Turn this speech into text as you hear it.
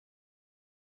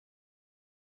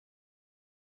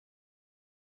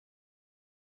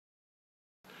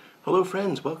Hello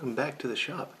friends, welcome back to the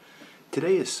shop.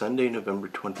 Today is Sunday, November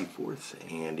 24th,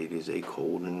 and it is a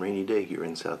cold and rainy day here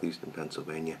in southeastern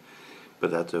Pennsylvania. But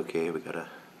that's okay, we got a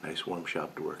nice warm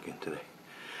shop to work in today.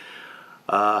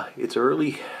 It's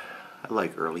early. I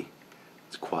like early.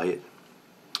 It's quiet.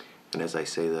 And as I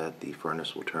say that, the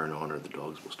furnace will turn on or the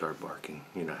dogs will start barking.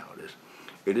 You know how it is.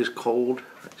 It is cold.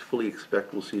 I fully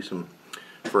expect we'll see some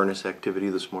furnace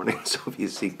activity this morning. So if you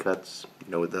see cuts,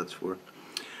 you know what that's for.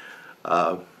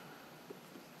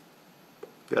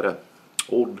 Got a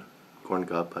old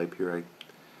corncob pipe here. I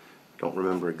don't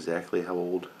remember exactly how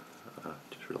old.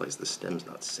 Just realized the stem's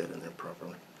not set in there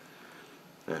properly.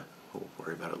 Yeah, we'll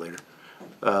worry about it later.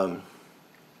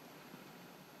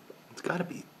 It's got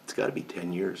to be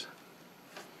 10 years.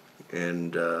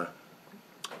 And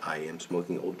I am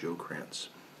smoking Old Joe Krantz.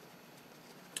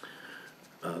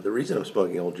 The reason I'm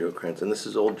smoking Old Joe Krantz, and this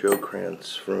is Old Joe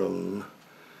Krantz from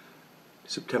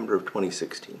September of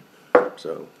 2016,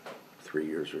 so 3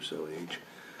 years or so age,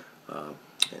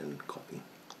 and coffee.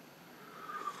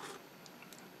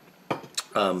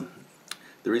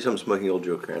 The reason I'm smoking Old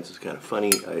Joe Krantz is kind of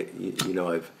funny. You know,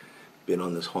 I've been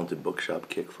on this haunted bookshop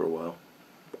kick for a while.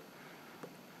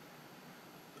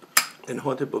 And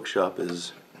haunted bookshop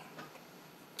is,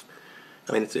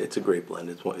 I mean, it's a great blend.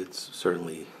 It's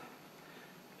certainly,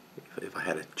 if I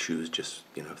had to choose just,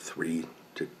 you know, 3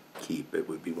 to keep, it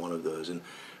would be one of those. And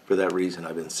for that reason,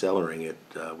 I've been cellaring it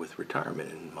with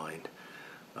retirement in mind.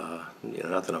 You know,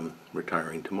 not that I'm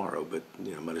retiring tomorrow, but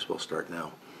you know, might as well start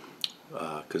now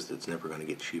because it's never going to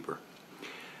get cheaper.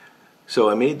 So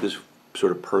I made this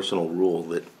sort of personal rule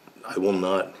that I will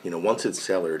not, you know, once it's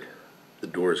cellared, the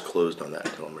door is closed on that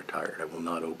until I'm retired. I will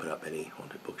not open up any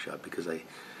haunted bookshop because I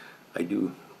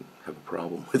do have a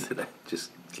problem with it. I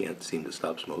just can't seem to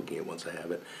stop smoking it once I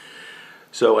have it.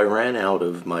 So I ran out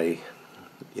of my,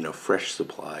 you know, fresh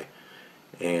supply,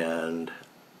 and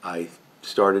I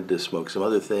started to smoke some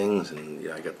other things, and you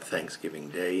know, I got the Thanksgiving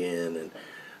Day in, and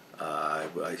I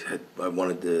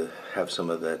wanted to have some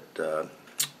of that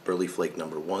Burley Flake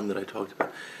 #1 that I talked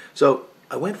about. So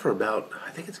I went for about,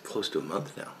 I think it's close to a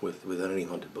month now without any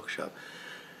haunted bookshop.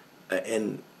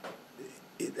 And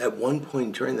at one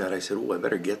point during that, I said, oh, I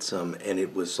better get some, and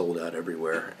it was sold out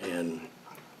everywhere. And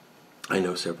I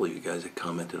know several of you guys had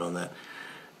commented on that.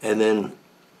 And then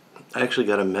I actually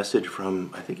got a message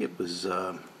from, I think it was,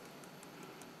 I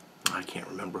can't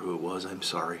remember who it was. I'm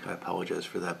sorry. I apologize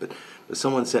for that. But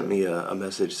someone sent me a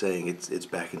message saying it's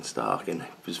back in stock. And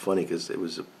it was funny because it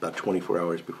was about 24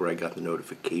 hours before I got the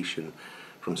notification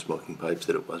from Smoking Pipes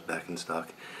that it was back in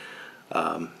stock.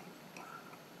 At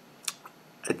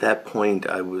that point,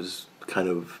 I was kind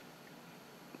of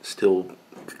still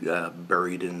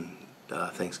buried in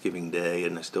Thanksgiving Day,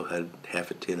 and I still had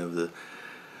half a tin of the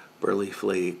Burley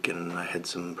Flake, and I had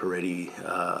some Peretti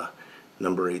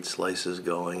 #8 slices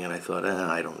going, and I thought,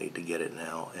 I don't need to get it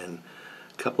now. And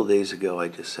a couple days ago, I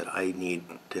just said, I need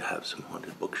to have some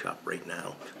haunted bookshop right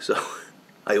now. So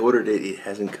I ordered it. It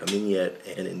hasn't come in yet,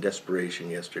 and in desperation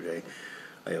yesterday,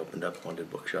 I opened up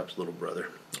Haunted Bookshop's little brother,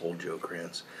 Old Joe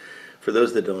Krantz. For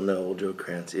those that don't know, Old Joe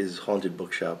Krantz is Haunted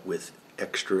Bookshop with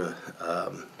extra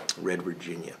Red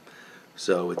Virginia.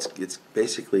 So it's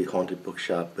basically Haunted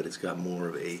Bookshop, but it's got more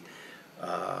of a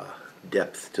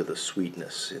depth to the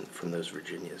sweetness from those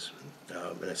Virginias,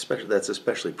 and that's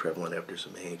especially prevalent after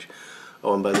some age.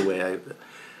 Oh, and by the way,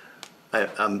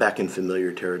 I'm back in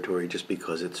familiar territory just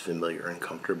because it's familiar and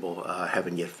comfortable. I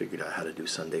haven't yet figured out how to do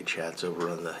Sunday chats over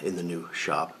in the new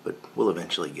shop, but we'll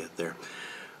eventually get there.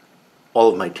 All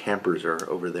of my tampers are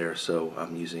over there, so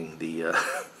I'm using the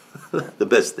the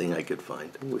best thing I could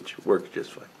find, which works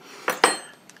just fine.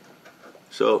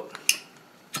 So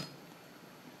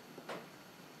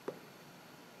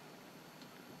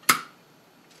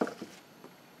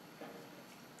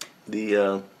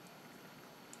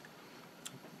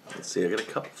let's see, I got a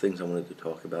couple things I wanted to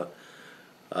talk about.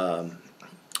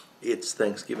 It's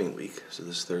Thanksgiving week, so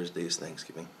this Thursday is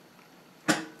Thanksgiving,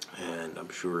 and I'm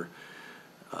sure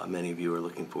many of you are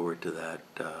looking forward to that.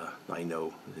 I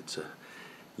know it's a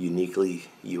uniquely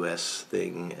U.S.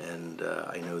 thing, and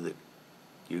I know that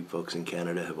you folks in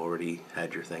Canada have already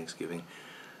had your Thanksgiving,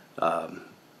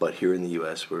 but here in the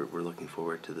U.S. we're looking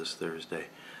forward to this Thursday.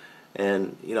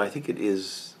 And you know, I think it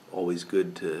is always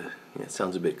good to, you know, it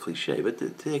sounds a bit cliche, but to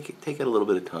take out a little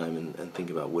bit of time and think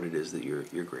about what it is that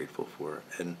you're grateful for.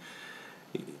 And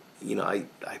you know, I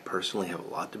personally have a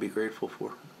lot to be grateful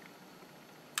for,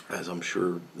 as I'm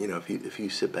sure, you know, if you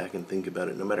sit back and think about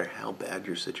it, no matter how bad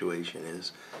your situation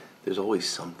is, there's always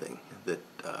something that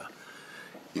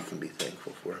you can be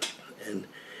thankful for. And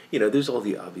you know, there's all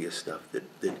the obvious stuff that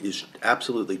is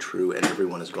absolutely true and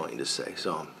everyone is going to say.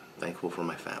 So thankful for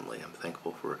my family. I'm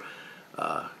thankful for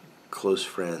close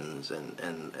friends,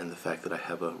 and the fact that I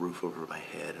have a roof over my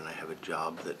head and I have a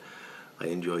job that I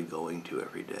enjoy going to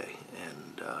every day,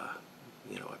 and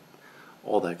you know,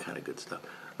 all that kind of good stuff.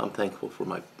 I'm thankful for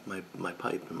my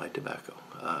pipe and my tobacco.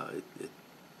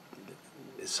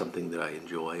 It's something that I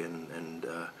enjoy and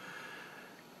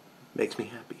makes me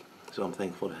happy. So I'm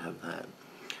thankful to have that.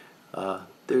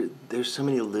 There's so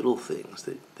many little things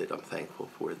that I'm thankful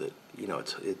for that, you know,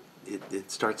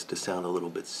 it starts to sound a little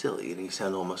bit silly, and you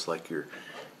sound almost like you're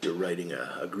writing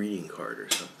a greeting card or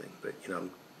something. But you know,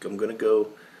 I'm gonna go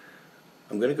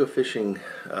fishing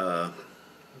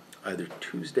either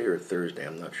Tuesday or Thursday.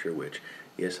 I'm not sure which.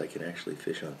 Yes, I can actually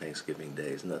fish on Thanksgiving Day.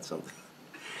 Isn't that something?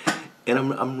 And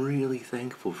I'm really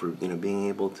thankful for, you know, being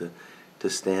able to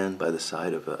stand by the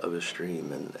side of a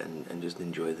stream and just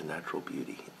enjoy the natural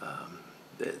beauty.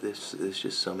 There's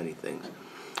just so many things.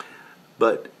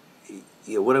 But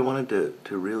you know, what I wanted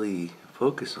to really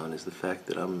focus on is the fact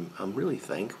that I'm really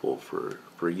thankful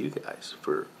for you guys,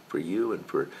 for you, and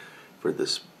for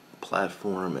this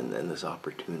platform and this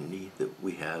opportunity that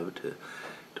we have to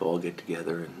all get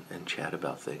together and chat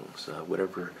about things,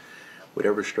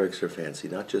 whatever strikes our fancy,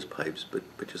 not just pipes,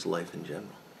 but just life in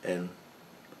general. And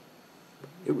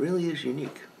it really is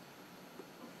unique.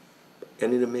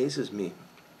 And it amazes me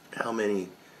how many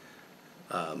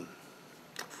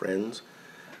friends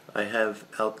I have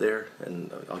out there,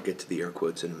 and I'll get to the air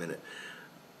quotes in a minute,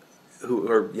 who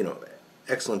are, you know,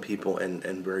 excellent people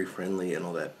and very friendly and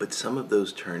all that, but some of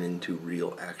those turn into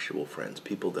real, actual friends,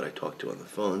 people that I talk to on the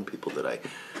phone, people that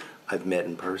I've met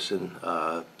in person,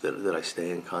 that I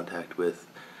stay in contact with.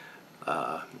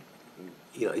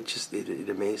 You know, it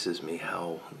amazes me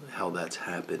how that's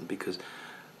happened, because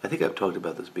I think I've talked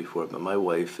about this before, but my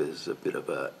wife is a bit of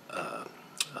a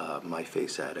my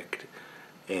face addict,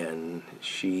 and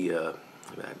she, you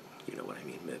know what I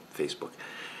mean, Facebook.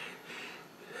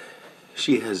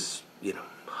 She has, you know,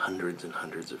 hundreds and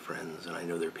hundreds of friends, and I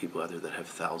know there are people out there that have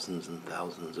thousands and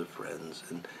thousands of friends,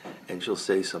 and she'll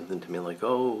say something to me like,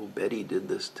 "Oh, Betty did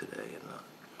this today,"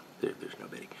 and there's no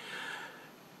Betty.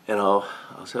 And I'll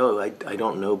say, "Oh, I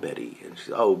don't know Betty," and she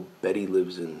says, "Oh, Betty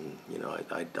lives in, you know,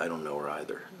 I don't know her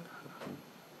either,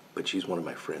 but she's one of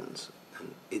my friends."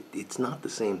 And it's not the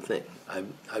same thing.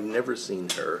 I've never seen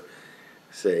her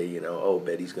say, you know, "Oh,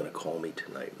 Betty's going to call me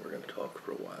tonight and we're going to talk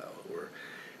for a while," or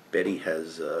Betty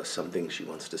has something she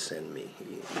wants to send me,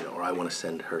 you know, or I want to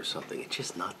send her something. It's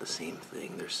just not the same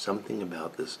thing. There's something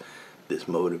about this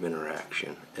mode of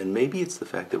interaction, and maybe it's the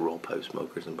fact that we're all pipe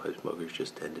smokers, and pipe smokers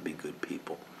just tend to be good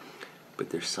people. But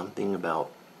there's something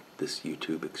about this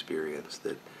YouTube experience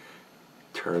that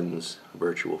turns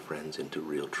virtual friends into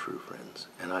real, true friends,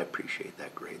 and I appreciate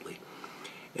that greatly.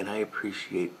 And I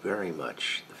appreciate very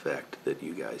much the fact that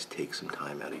you guys take some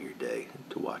time out of your day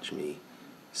to watch me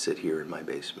sit here in my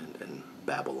basement and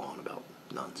babble on about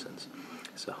nonsense.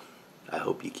 So I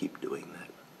hope you keep doing that.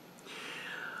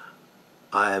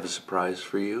 I have a surprise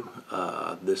for you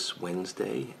this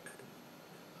Wednesday,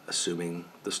 assuming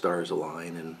the stars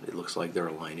align, and it looks like they're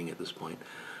aligning at this point.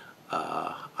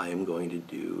 I am going to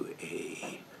do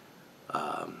a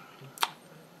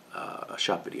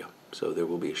shop video. So there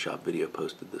will be a shop video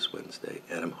posted this Wednesday,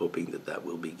 and I'm hoping that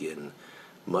will begin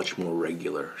much more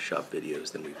regular shop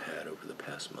videos than we've had over the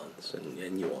past months. And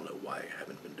you all know why I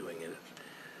haven't been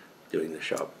doing the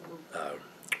shop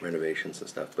renovations and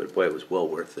stuff. But boy, it was well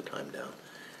worth the time down.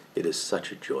 It is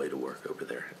such a joy to work over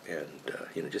there, and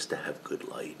you know, just to have good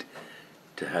light,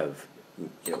 to have,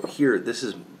 you know, here, this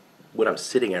is what I'm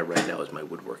sitting at right now is my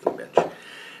woodworking bench.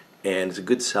 And it's a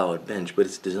good solid bench, but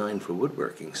it's designed for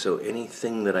woodworking. So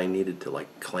anything that I needed to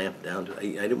like clamp down to, I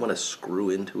didn't want to screw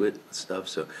into it and stuff.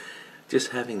 So just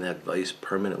having that vise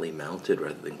permanently mounted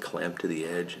rather than clamped to the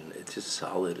edge, and it's just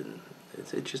solid, and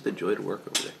it's just a joy to work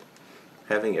over there.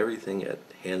 Having everything at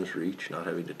hand's reach, not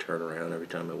having to turn around every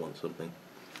time I want something.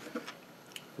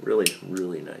 Really,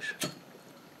 really nice.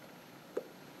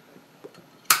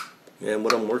 And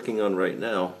what I'm working on right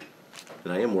now,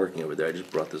 and I am working over there, I just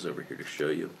brought this over here to show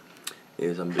you,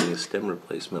 is I'm doing a stem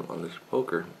replacement on this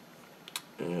poker,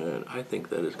 and I think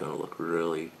that is going to look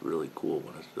really, really cool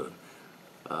when it's done.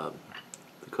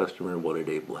 The customer wanted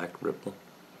a black ripple,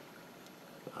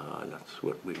 and that's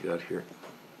what we got here.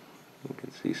 You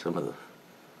can see some of the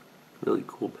really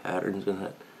cool patterns in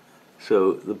that.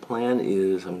 So the plan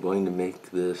is I'm going to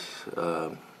make this,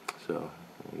 so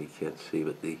you can't see,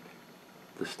 but the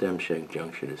stem shank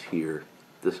junction is here.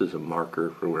 This is a marker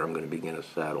for where I'm going to begin a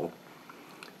saddle,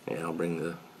 and I'll bring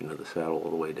the the saddle all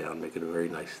the way down, make it a very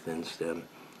nice thin stem,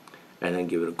 and then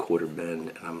give it a quarter bend,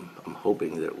 and I'm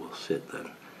hoping that it will sit then.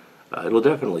 It'll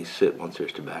definitely sit once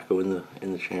there's tobacco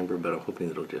in the chamber, but I'm hoping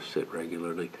it'll just sit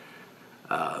regularly.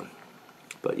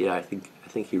 But yeah, I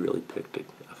think he really picked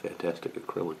a fantastic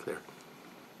acrylic there.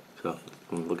 So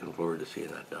I'm looking forward to seeing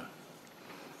that done,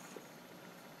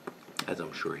 as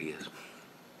I'm sure he is.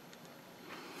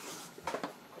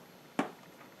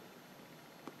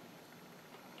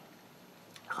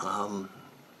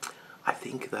 I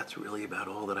think that's really about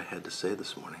all that I had to say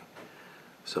this morning.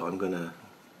 So I'm gonna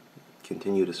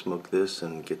continue to smoke this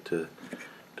and get to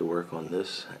work on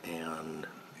this and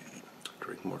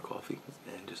drink more coffee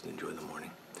and just enjoy the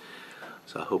morning.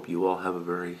 So I hope you all have a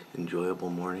very enjoyable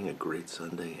morning, a great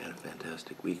Sunday, and a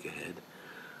fantastic week ahead.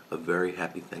 A very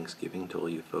happy Thanksgiving to all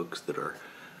you folks that are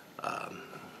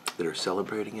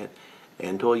celebrating it,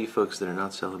 and to all you folks that are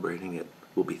not celebrating it,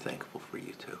 we'll be thankful for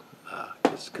you too,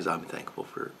 because I'm thankful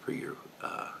for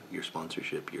your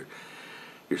sponsorship, your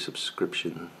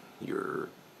subscription,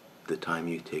 the time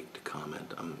you take to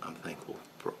comment. I'm thankful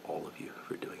for all of you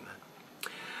for doing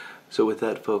that. So with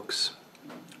that, folks,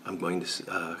 I'm going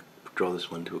to draw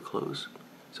this one to a close.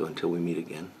 So until we meet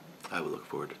again, I will look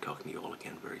forward to talking to you all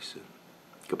again very soon.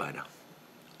 Goodbye now.